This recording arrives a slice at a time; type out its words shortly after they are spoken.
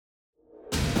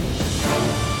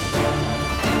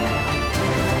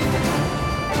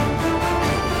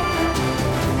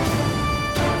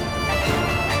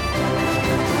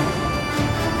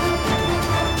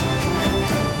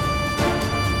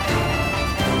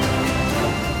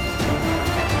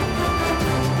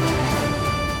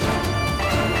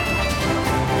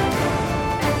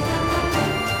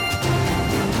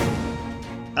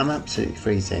I'm absolutely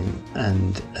freezing,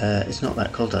 and it's not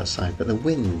that cold outside, but the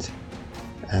wind,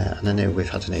 and I know we've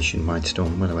had a nationwide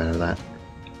storm, well aware of that,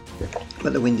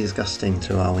 but the wind is gusting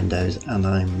through our windows, and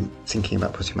I'm thinking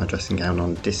about putting my dressing gown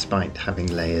on despite having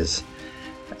layers.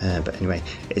 But anyway,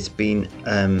 it's been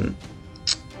a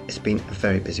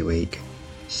very busy week.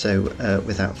 So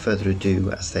without further ado,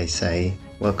 as they say,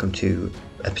 welcome to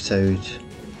episode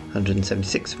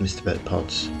 176 of Mr. Bird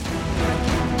Pods.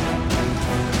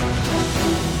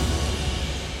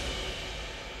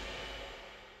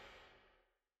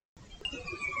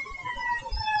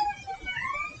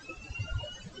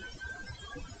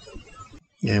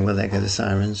 Yeah, well, there go the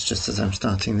sirens just as I'm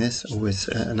starting this. Always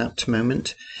an apt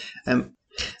moment.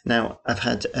 Now, I've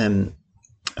had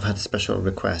a special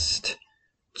request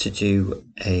to do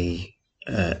a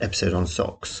episode on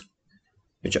socks,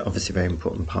 which are obviously a very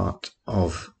important part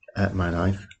of my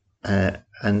life,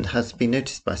 and has been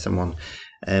noticed by someone.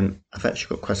 I've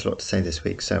actually got quite a lot to say this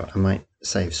week, so I might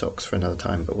save socks for another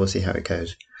time, but we'll see how it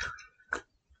goes.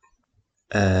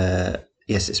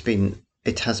 Yes,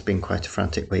 it has been quite a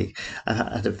frantic week. I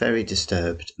had a very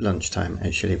disturbed lunchtime,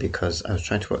 actually, because I was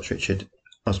trying to watch Richard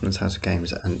Osman's House of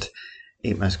Games and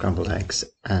eat my scrambled eggs,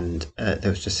 and there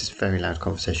was just this very loud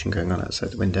conversation going on outside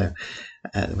the window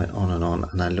that went on,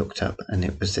 and I looked up, and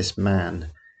it was this man,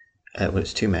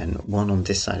 it's two men, one on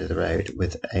this side of the road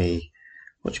with a,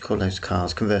 what do you call those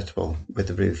cars, convertible, with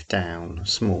the roof down,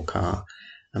 small car.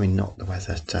 I mean, not the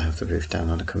weather to have the roof down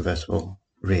on a convertible,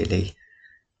 really.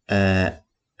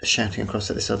 Shouting across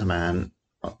at this other man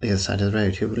on the other side of the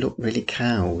road who looked really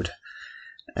cowed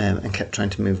and kept trying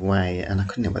to move away, and I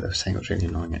couldn't hear what they were saying. It was really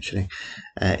annoying, actually.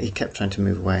 He kept trying to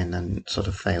move away and then sort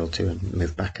of failed to and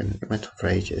moved back, and it went on for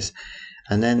ages.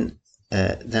 And then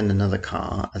another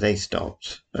car, they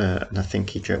stopped, and I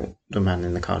think the man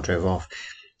in the car drove off.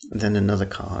 Then another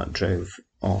car drove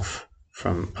off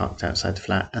parked outside the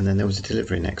flat, and then there was a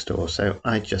delivery next door, so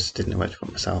I just didn't know where to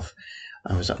put myself.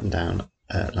 I was up and down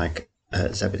like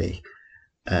Zebedee,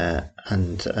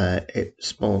 and it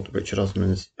spoiled Richard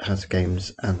Osman's House of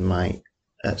Games and my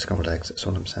scrambled eggs. That's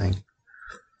all I'm saying.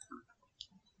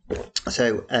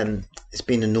 So it's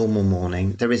been a normal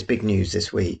morning. There is big news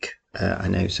this week. I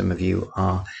know some of you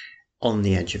are on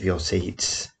the edge of your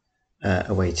seats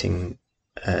awaiting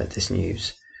this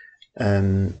news.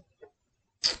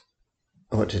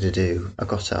 What did I do? I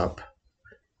got up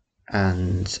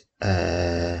and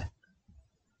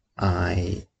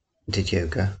I did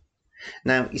yoga.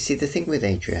 Now, you see, the thing with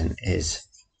Adrian is,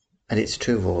 and it's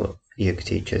true of all yoga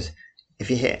teachers, if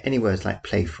you hear any words like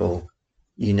playful,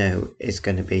 you know it's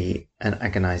going to be an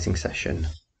agonizing session.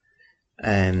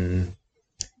 I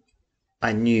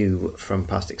knew from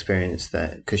past experience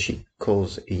that, because she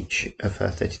calls each of her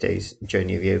 30 days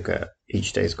journey of yoga,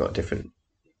 each day's got a different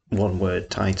one-word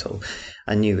title.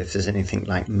 I knew if there's anything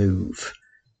like move,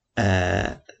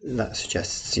 that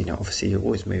suggests, obviously you're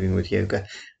always moving with yoga.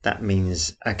 That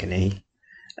means agony.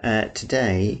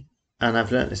 Today, and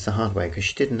I've learnt this the hard way because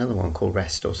she did another one called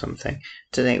rest or something.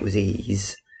 Today it was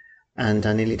ease, and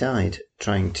I nearly died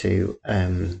trying to.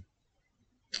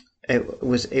 It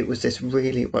was this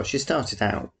really, well, she started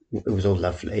out, it was all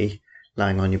lovely,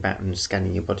 lying on your back and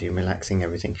scanning your body and relaxing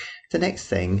everything. The next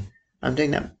thing, I'm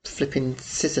doing that flipping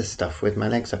scissor stuff with my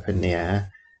legs up in the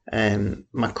air.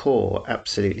 My core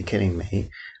absolutely killing me,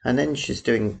 and then she's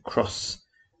doing cross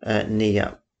knee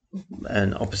up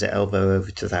and opposite elbow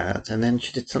over to that, and then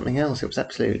she did something else. It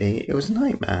was a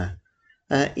nightmare.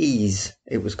 Ease,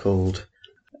 it was called.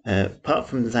 Apart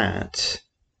from that,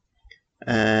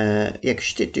 because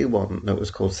she did do one that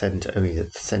was called Centre,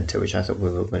 the Centre, which I thought we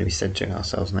were going to be centering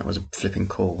ourselves, and that was a flipping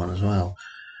core one as well.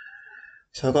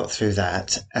 So I got through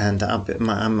that, and I bet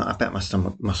my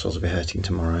stomach muscles will be hurting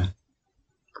tomorrow.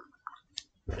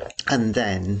 And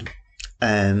then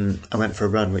I went for a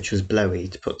run, which was blowy,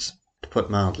 to put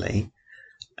mildly.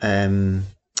 I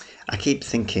keep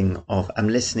thinking I'm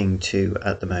listening to,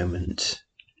 at the moment,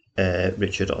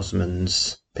 Richard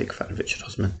Osman's, big fan of Richard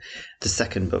Osman, the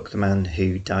second book, The Man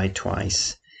Who Died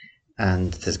Twice.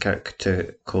 And there's a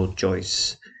character called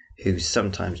Joyce who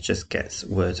sometimes just gets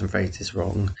words and phrases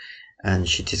wrong. And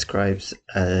she describes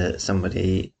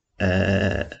somebody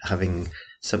having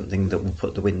something that will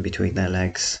put the wind between their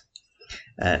legs,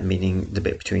 meaning the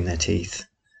bit between their teeth.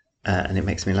 And it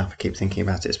makes me laugh. I keep thinking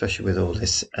about it, especially with all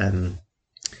this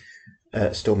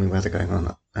stormy weather going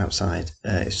on outside.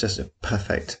 It's just a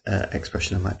perfect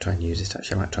expression. I might try and use it,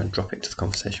 actually. I might try and drop it to the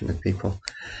conversation with people.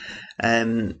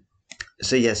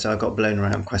 So I got blown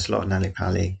around quite a lot of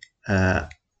nally-pally. I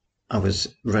was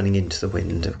running into the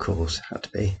wind, of course, had to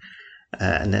be.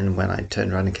 And then when I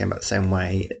turned around and came back the same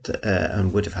way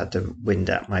and would have had the wind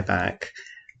at my back,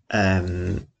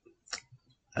 the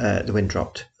wind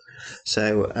dropped.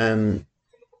 So,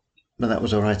 but that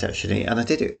was all right actually, and I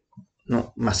did it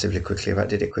not massively quickly, but I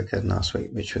did it quicker than last week,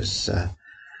 which was.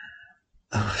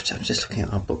 I'm just looking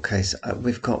at our bookcase.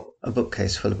 We've got a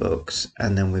bookcase full of books,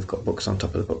 and then we've got books on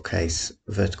top of the bookcase,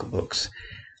 vertical books,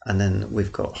 and then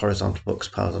we've got horizontal books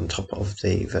piled on top of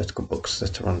the vertical books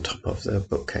that are on top of the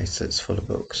bookcase that's full of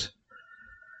books.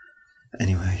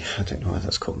 Anyway, I don't know why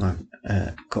that's caught my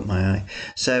eye.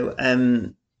 So,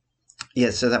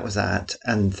 so that was that,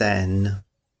 and then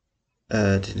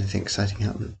did anything exciting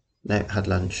happen? No, had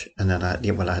lunch, and then I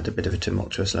had a bit of a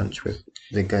tumultuous lunch with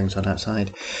the goings on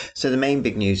outside. So the main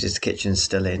big news is the kitchen's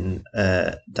still in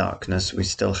darkness. We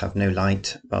still have no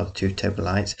light, bar the 2 table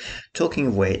lights. Talking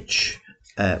of which,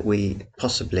 I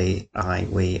possibly have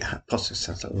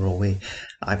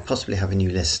a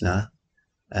new listener.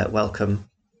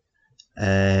 Welcome.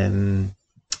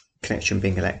 Connection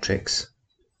Being Electrics.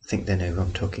 I think they know who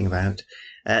I'm talking about.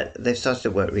 They've started to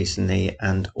work recently,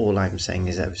 and all I'm saying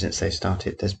is ever since they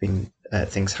started, there's been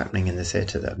things happening in the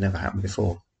theatre that have never happened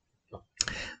before.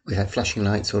 We've had flashing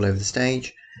lights all over the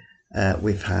stage.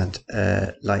 We've had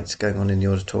lights going on in the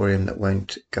auditorium that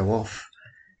won't go off,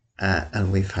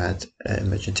 and we've had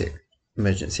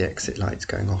emergency exit lights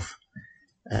going off.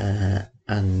 I'm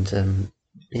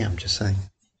just saying,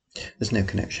 there's no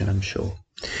connection, I'm sure.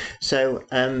 So,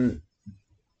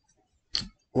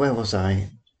 where was I?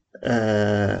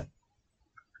 So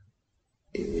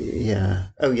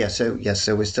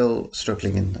we're still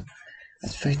struggling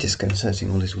it's very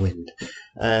disconcerting, all this wind.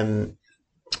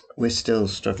 We're still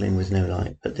struggling with no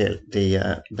light, but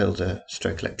the builder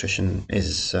stroke electrician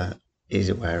is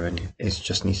aware, and it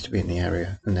just needs to be in the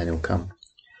area, and then he'll come.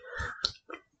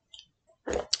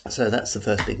 So that's the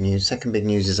first big news. Second big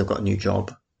news is I've got a new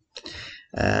job.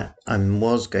 I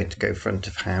was going to go front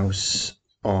of house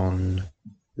on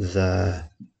the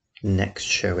next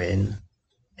show in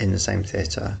the same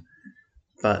theatre,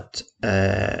 but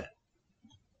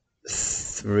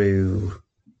through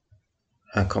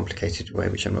a complicated way,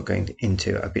 which I'm not going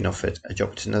into, I've been offered a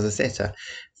job at another theatre,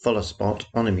 follow spot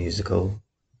on a musical,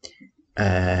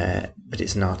 but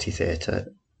it's an arty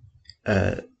theatre,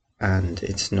 and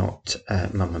it's not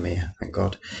Mamma Mia, thank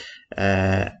God,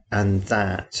 and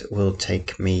that will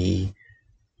take me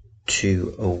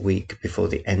to a week before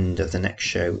the end of the next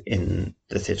show in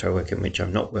the theatre I work in, which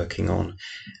I'm not working on,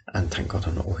 and thank God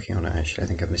I'm not working on it actually. I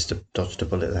think I've dodged a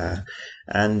bullet there,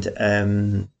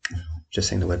 and just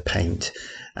saying the word paint,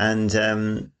 and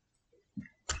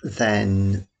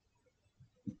then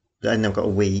I've got a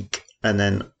week, and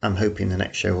then I'm hoping the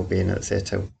next show will be in at the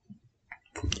theatre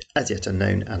as yet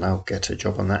unknown, and I'll get a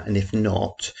job on that, and if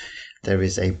not, there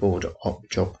is a board op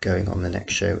job going on the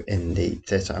next show in the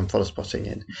theatre I'm follow spotting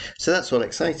in. So that's all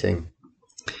exciting.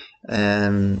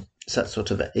 So that's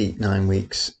sort of 8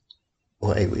 weeks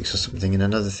or 8 weeks or something in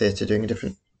another theatre doing a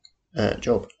different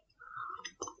job.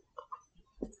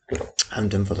 I haven't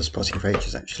done follow spotting for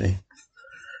ages actually,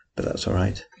 but that's all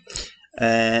right.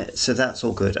 So that's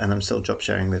all good, and I'm still job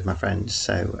sharing with my friends,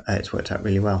 so it's worked out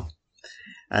really well.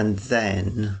 And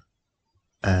then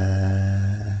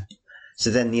the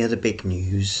other big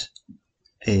news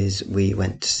is we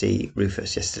went to see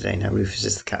Rufus yesterday. Now, Rufus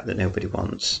is the cat that nobody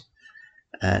wants.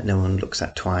 No one looks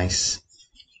at twice.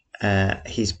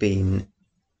 He's been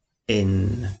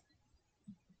in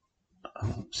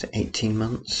 18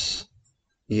 months?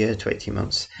 Year to 18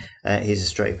 months. He's a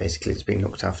stray, basically. It's being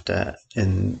looked after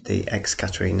in the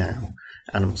ex-cattery now,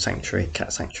 animal sanctuary,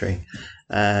 cat sanctuary.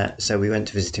 So we went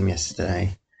to visit him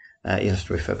yesterday. You'll have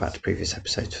to refer back to previous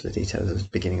episodes for the details of the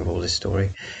beginning of all this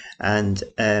story. And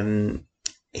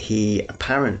he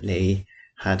apparently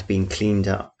had been cleaned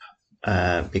up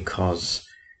because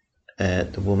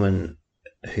the woman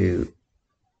who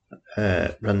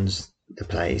runs the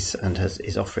place and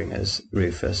is offering us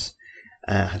Rufus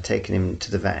had taken him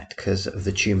to the vet because of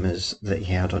the tumours that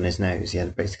he had on his nose. He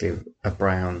had basically a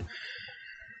brown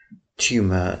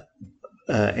tumour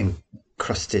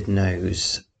encrusted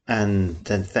nose, and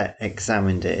the vet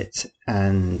examined it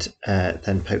and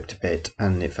then poked a bit,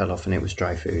 and it fell off, and it was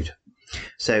dry food.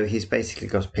 So he's basically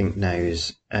got a pink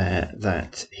nose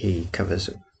that he covers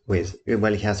with,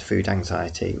 well, he has food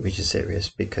anxiety, which is serious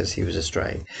because he was a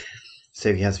stray.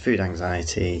 So he has food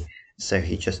anxiety, so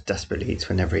he just desperately eats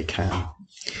whenever he can.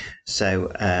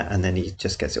 So, and then he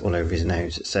just gets it all over his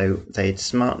nose. So they'd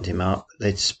smartened him up,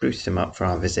 they'd spruced him up for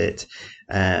our visit,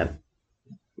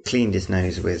 cleaned his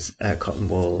nose with cotton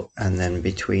wool, and then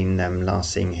between them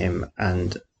last seeing him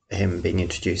and him being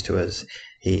introduced to us,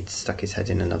 he'd stuck his head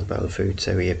in another bowl of food.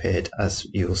 So he appeared, as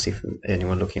you will see from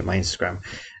anyone looking at my Instagram,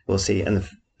 we'll see in the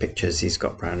pictures, he's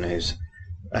got brown nose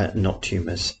not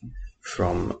tumours,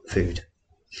 from food.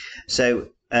 So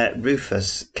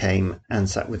Rufus came and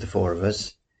sat with the four of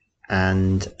us,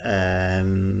 and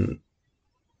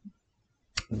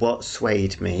what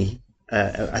swayed me,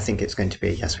 I think it's going to be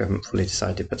a yes. We haven't fully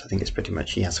decided, but I think it's pretty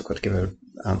much yes. I've got to give her an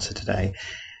answer today.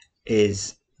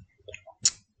 Is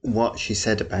what she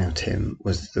said about him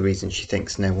was the reason she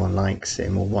thinks no one likes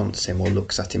him or wants him or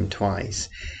looks at him twice,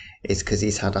 is because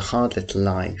he's had a hard little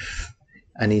life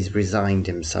and he's resigned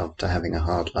himself to having a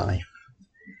hard life.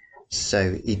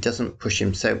 So he doesn't push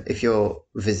him. So if you're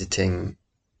visiting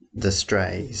the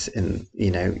strays, and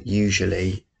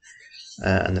usually,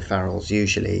 and the ferals,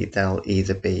 usually they'll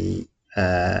either be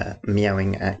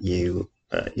meowing at you,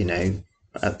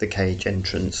 at the cage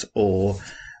entrance, or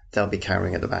they'll be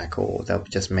cowering at the back, or they'll be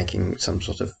just making some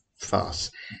sort of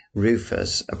fuss.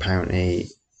 Rufus apparently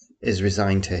is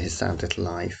resigned to his sad little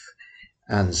life,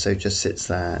 and so just sits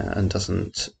there and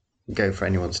doesn't go for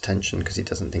anyone's attention because he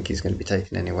doesn't think he's going to be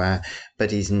taken anywhere.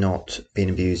 But he's not been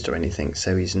abused or anything,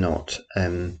 so he's not.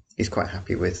 He's quite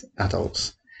happy with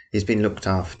adults. He's been looked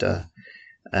after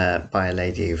by a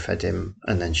lady who fed him,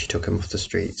 and then she took him off the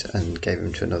street and gave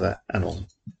him to another animal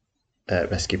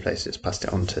rescue place. It's passed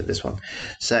it on to this one.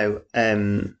 So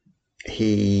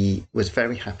he was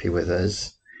very happy with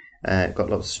us. Got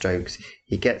lots of strokes.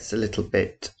 He gets a little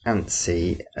bit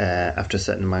antsy after a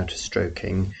certain amount of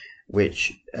stroking,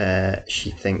 which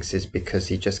she thinks is because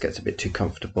he just gets a bit too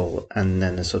comfortable, and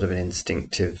then a sort of an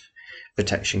instinctive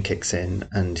protection kicks in,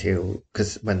 and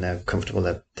because when they're comfortable,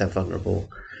 they're vulnerable.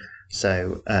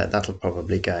 So that'll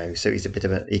probably go. So he's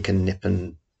he can nip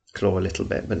and claw a little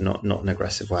bit, but not in an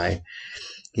aggressive way.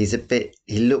 He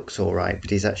looks all right, but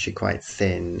he's actually quite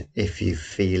thin. If you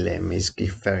feel him,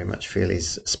 you very much feel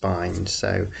his spine.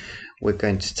 So we're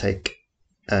going to take,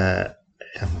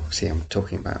 see, I'm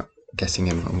talking about getting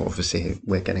him, and obviously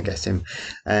we're going to get him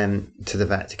to the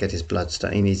vet to get his blood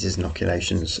done. He needs his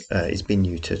inoculations. He's been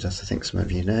neutered, as I think some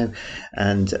of you know,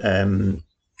 and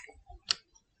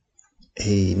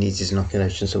he needs his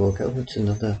inoculations. So we'll go to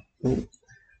another.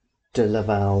 De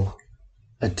Laval.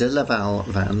 A De Laval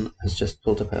van has just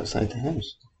pulled up outside the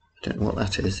house. I don't know what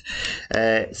that is.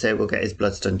 So we'll get his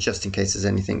bloods done just in case there's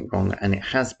anything wrong. And it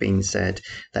has been said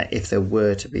that if there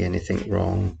were to be anything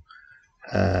wrong,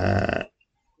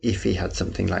 if he had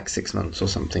something like 6 months or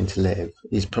something to live,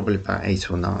 he's probably about 8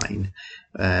 or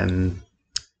 9.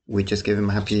 We just give him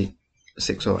a happy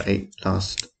 6 or 8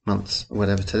 last months or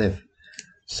whatever to live.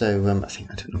 So I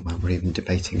don't know why we're even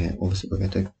debating it. Obviously, we're going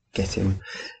to get him.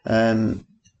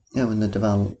 When the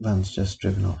Deval van's just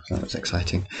driven off, so that was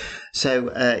exciting. So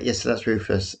so that's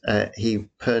Rufus. He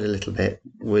purred a little bit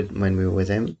when we were with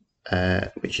him,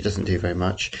 which he doesn't do very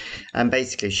much. And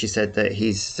basically, she said that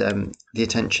he's the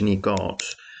attention he got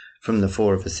from the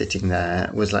four of us sitting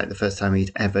there was like the first time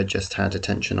he'd ever just had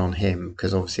attention on him.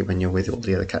 Because obviously, when you're with all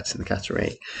the other cats in the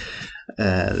cattery,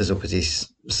 there's obviously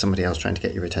somebody else trying to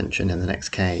get your attention in the next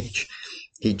cage.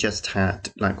 He just had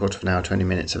like quarter of an hour, 20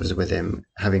 minutes of us with him,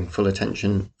 having full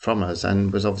attention from us,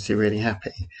 and was obviously really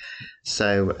happy.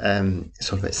 So it's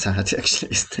sort of a bit sad,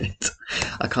 actually, isn't it?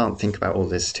 I can't think about all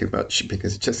this too much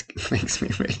because it just makes me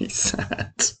really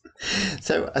sad.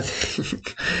 So I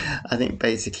think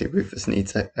basically Rufus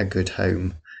needs a good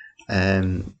home.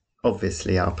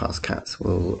 Obviously, our past cats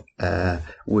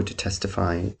would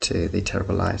testify to the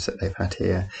terrible lives that they've had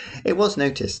here. It was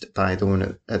noticed by the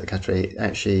woman at the cattery,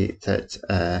 actually,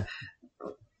 that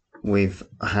we've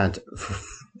had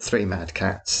 3 mad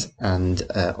cats, and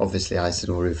obviously I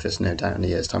said, well, Rufus, no doubt in a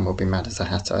year's time will be mad as a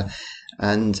hatter.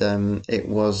 And it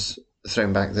was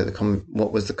thrown back that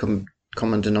what was the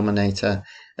common denominator?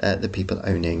 The people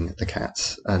owning the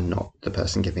cats and not the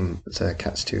person giving the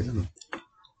cats to them.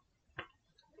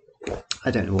 I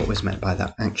don't know what was meant by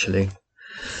that, actually.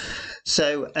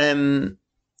 So,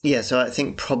 so I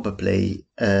think probably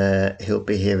he'll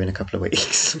be here in a couple of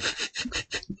weeks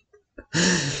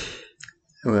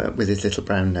with his little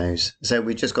brown nose. So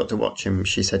we just got to watch him.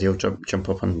 She said he'll jump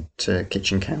up onto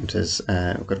kitchen counters.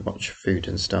 We've got to watch food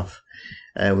and stuff.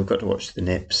 We've got to watch the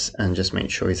nips and just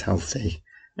make sure he's healthy,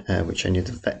 which only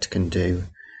the vet can do.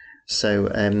 So,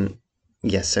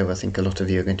 so I think a lot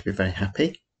of you are going to be very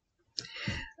happy.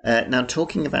 Now,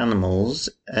 talking of animals,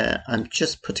 I'm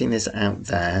just putting this out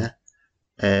there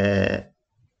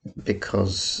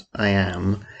because I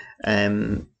am.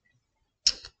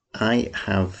 I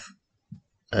have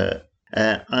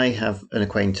an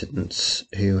acquaintance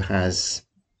who has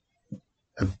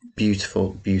a beautiful,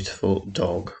 beautiful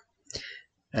dog.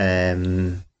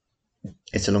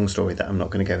 It's a long story that I'm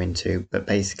not going to go into, but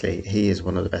basically, he is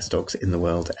one of the best dogs in the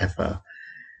world ever,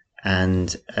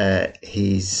 and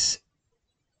he's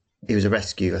he was a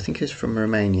rescue. I think he was from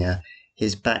Romania.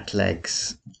 His back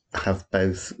legs have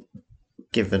both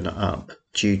given up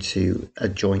due to a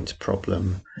joint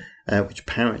problem, which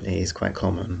apparently is quite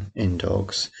common in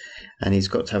dogs. And he's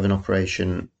got to have an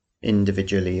operation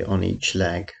individually on each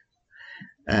leg,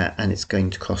 and it's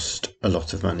going to cost a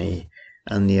lot of money.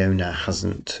 And the owner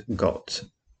hasn't got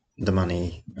the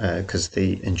money because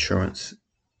the insurance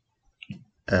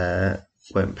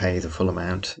won't pay the full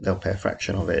amount. They'll pay a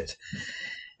fraction of it.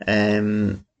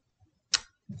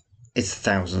 It's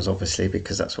thousands, obviously,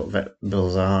 because that's what vet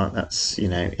bills are. That's,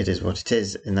 it is what it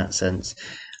is in that sense.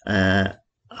 I'm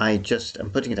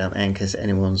putting it out there in case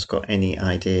anyone's got any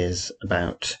ideas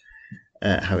about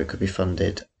how it could be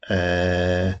funded.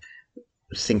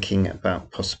 Thinking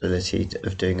about possibility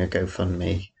of doing a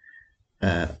GoFundMe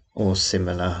or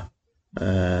similar,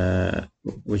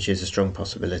 which is a strong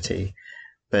possibility.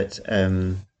 But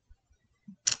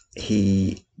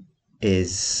he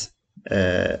lives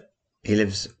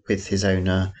with his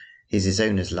owner. He's his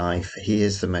owner's life. He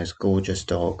is the most gorgeous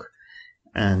dog,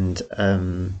 and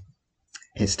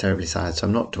it's terribly sad. So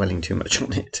I'm not dwelling too much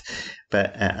on it,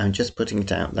 but I'm just putting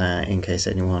it out there in case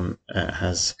anyone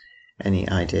has any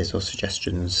ideas or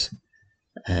suggestions.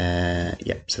 So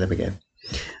there we go.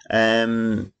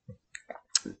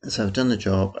 So I've done the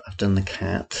job. I've done the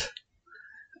cat.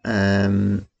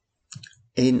 In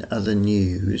other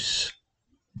news,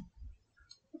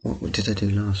 what did I do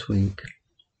last week?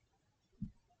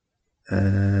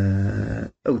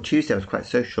 Tuesday I was quite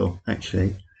social,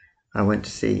 actually. I went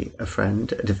to see a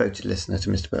friend, a devoted listener to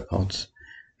Mr. Burpod's,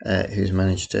 who's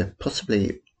managed to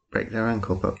possibly break their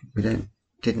ankle, but we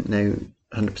didn't know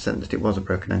 100% that it was a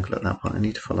broken ankle at that point. I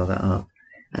need to follow that up,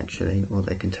 actually, or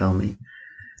they can tell me.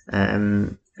 I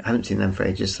haven't seen them for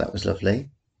ages, so that was lovely.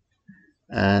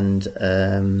 And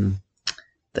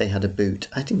they had a boot.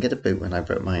 I didn't get a boot when I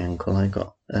broke my ankle. I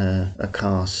got a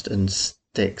cast and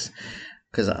sticks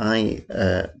because I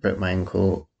broke my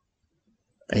ankle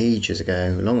ages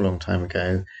ago, a long time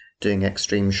ago, doing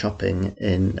extreme shopping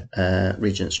in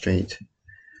Regent Street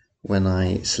when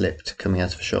I slipped coming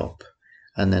out of a shop.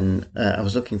 And then I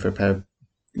was looking for a pair of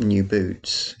new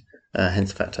boots,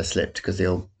 hence the fact I slipped because the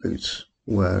old boots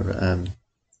were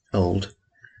old.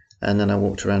 And then I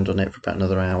walked around on it for about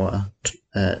another hour,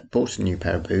 bought a new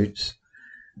pair of boots,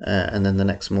 and then the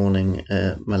next morning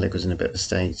my leg was in a bit of a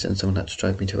state and someone had to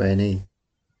drive me to A&E.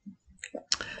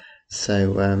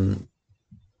 So,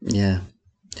 yeah,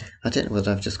 I don't know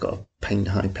whether I've just got a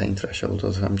high pain threshold or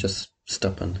if I'm just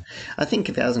stubborn. I think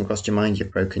if it hasn't crossed your mind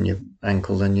you've broken your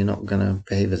ankle, then you're not going to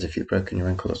behave as if you've broken your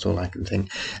ankle. That's all I can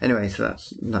think. Anyway, so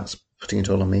that's putting it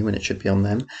all on me when it should be on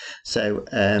them. So,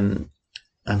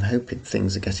 I'm hoping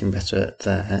things are getting better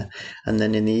there. And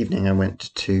then in the evening, I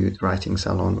went to the Writing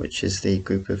Salon, which is the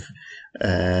group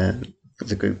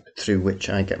through which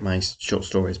I get my short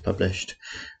stories published.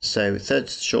 So third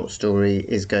short story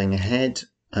is going ahead.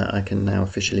 I can now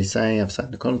officially say I've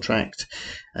signed a contract,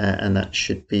 and that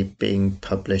should be being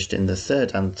published in the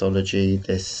third anthology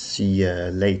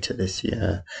later this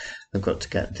year. I've got to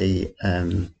get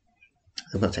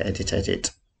I've got to edit it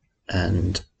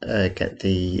and get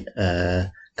the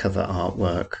cover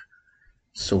artwork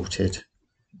sorted.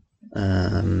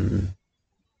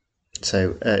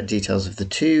 So details of the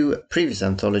two previous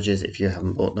anthologies, if you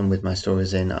haven't bought them with my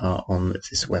stories in, are on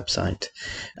this website.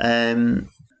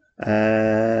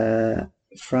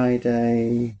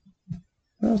 Friday,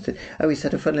 what was it? Oh, we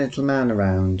had a funny little man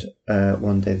around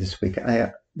one day this week.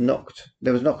 There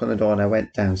was a knock on the door and I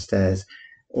went downstairs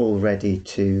all ready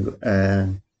to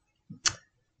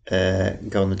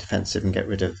go on the defensive and get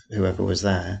rid of whoever was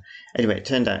there. Anyway, it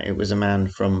turned out it was a man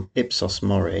from Ipsos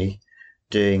Mori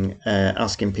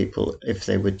asking people if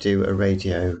they would do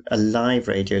a live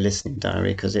radio listening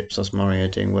diary, because Ipsos Mori are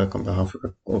doing work on behalf of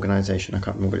an organisation, I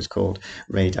can't remember what it's called,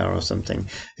 Radar or something,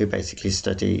 who basically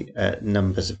study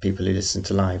numbers of people who listen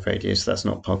to live radio, so that's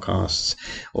not podcasts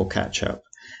or catch up.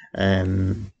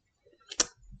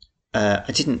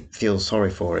 I didn't feel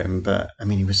sorry for him, but I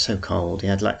mean, he was so cold. He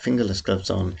had like fingerless gloves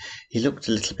on. He looked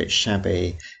a little bit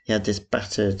shabby. He had this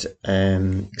battered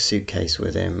suitcase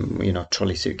with him,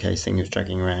 trolley suitcase thing he was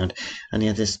dragging around. And he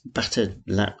had this battered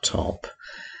laptop.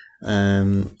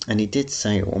 And he did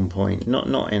say at one point,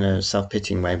 not in a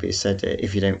self-pitying way, but he said,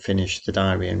 if you don't finish the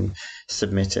diary and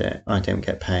submit it, I don't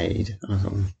get paid. I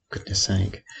thought, oh, goodness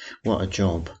sake, what a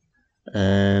job.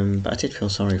 But I did feel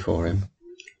sorry for him.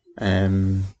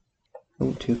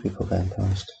 Two people going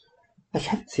past. I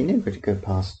haven't seen anybody go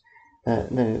past.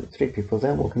 No, three people.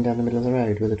 They're walking down the middle of the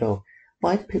road with a dog.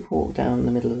 Why do people walk down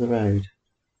the middle of the road?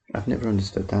 I've never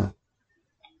understood that.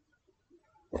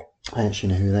 I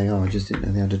actually know who they are. I just didn't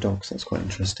know they had a dog, so that's quite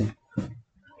interesting.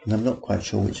 And I'm not quite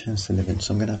sure which house they live in,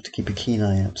 so I'm going to have to keep a keen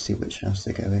eye out to see which house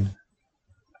they go in.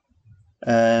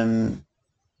 I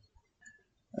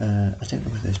don't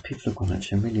know where those people have gone,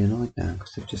 actually. I'm really annoyed now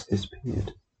because they've just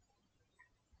disappeared.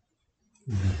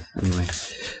 Anyway.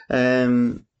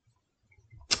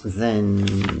 Then,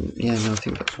 yeah, no, I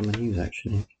think that's on the news,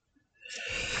 actually.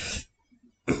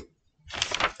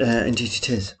 Indeed it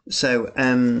is. So,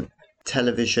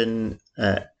 television,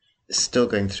 still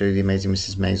going through The Amazing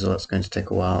Mrs. Maisel. That's going to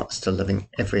take a while. Still loving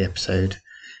every episode.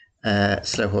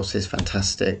 Slow Horses,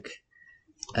 fantastic.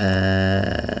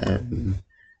 And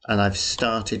I've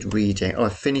started reading. I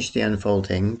finished The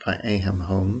Unfolding by A.M.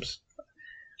 Holmes.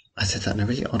 I said that in a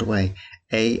really odd way.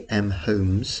 A.M.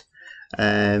 Holmes,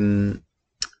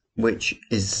 which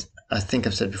is, I think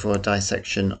I've said before, a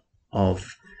dissection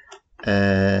of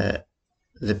the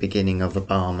beginning of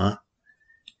Obama,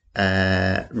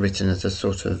 written as a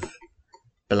sort of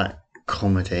black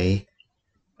comedy,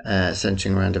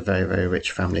 centering around a very, very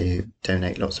rich family who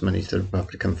donate lots of money to the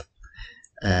Republican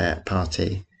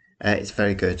Party. It's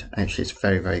very good. Actually, it's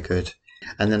very, very good.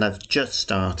 And then I've just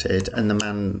started, and the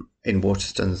man in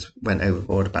Waterstones went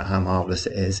overboard about how marvellous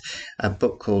it is, a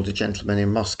book called A Gentleman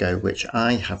in Moscow, which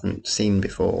I haven't seen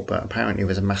before, but apparently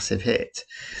was a massive hit,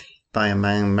 by a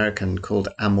man American called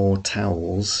Amor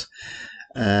Towles,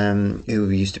 who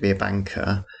used to be a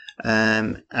banker,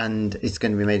 and it's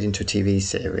going to be made into a TV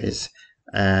series.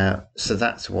 So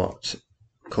that's what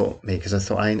caught me, because I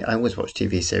thought I always watch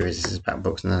TV series about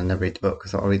books and then I never read the book. I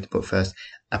thought I'll read the book first.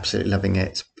 Absolutely loving it.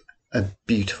 It's a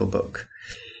beautiful book.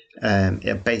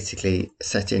 Basically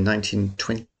set in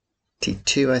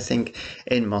 1922, I think,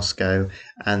 in Moscow,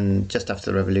 and just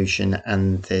after the revolution,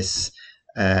 and this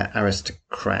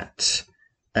aristocrat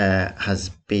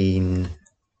has been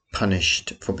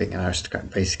punished for being an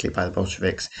aristocrat, basically, by the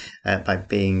Bolsheviks, by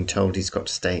being told he's got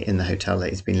to stay in the hotel that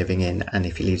he's been living in, and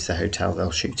if he leaves the hotel,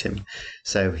 they'll shoot him.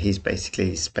 So he's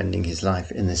basically spending his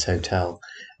life in this hotel.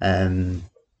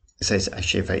 So it's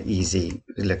actually a very easy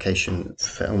location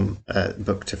film,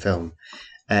 book to film.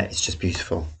 It's just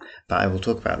beautiful. But I will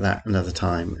talk about that another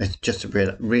time. It's just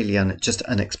really just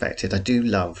unexpected. I do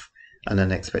love an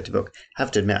unexpected book. I have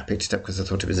to admit, I picked it up because I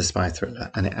thought it was a spy thriller,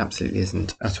 and it absolutely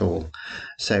isn't at all.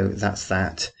 So that's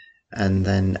that. And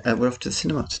then we're off to the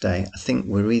cinema today. I think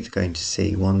we're either going to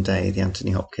see one day the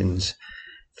Anthony Hopkins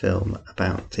film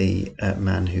about the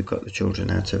man who got the children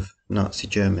out of Nazi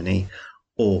Germany,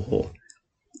 or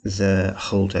The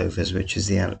Holdovers, which is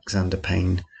the Alexander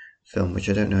Payne film, which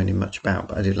I don't know any much about,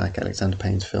 but I do like Alexander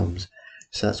Payne's films.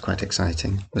 So that's quite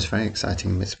exciting. It was very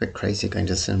exciting. It's a bit crazy going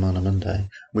to the cinema on a Monday.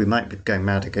 We might be going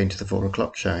mad at going to the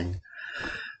 4:00 showing.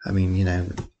 I mean,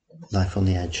 life on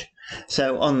the edge.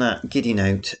 So on that giddy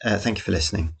note, thank you for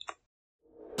listening.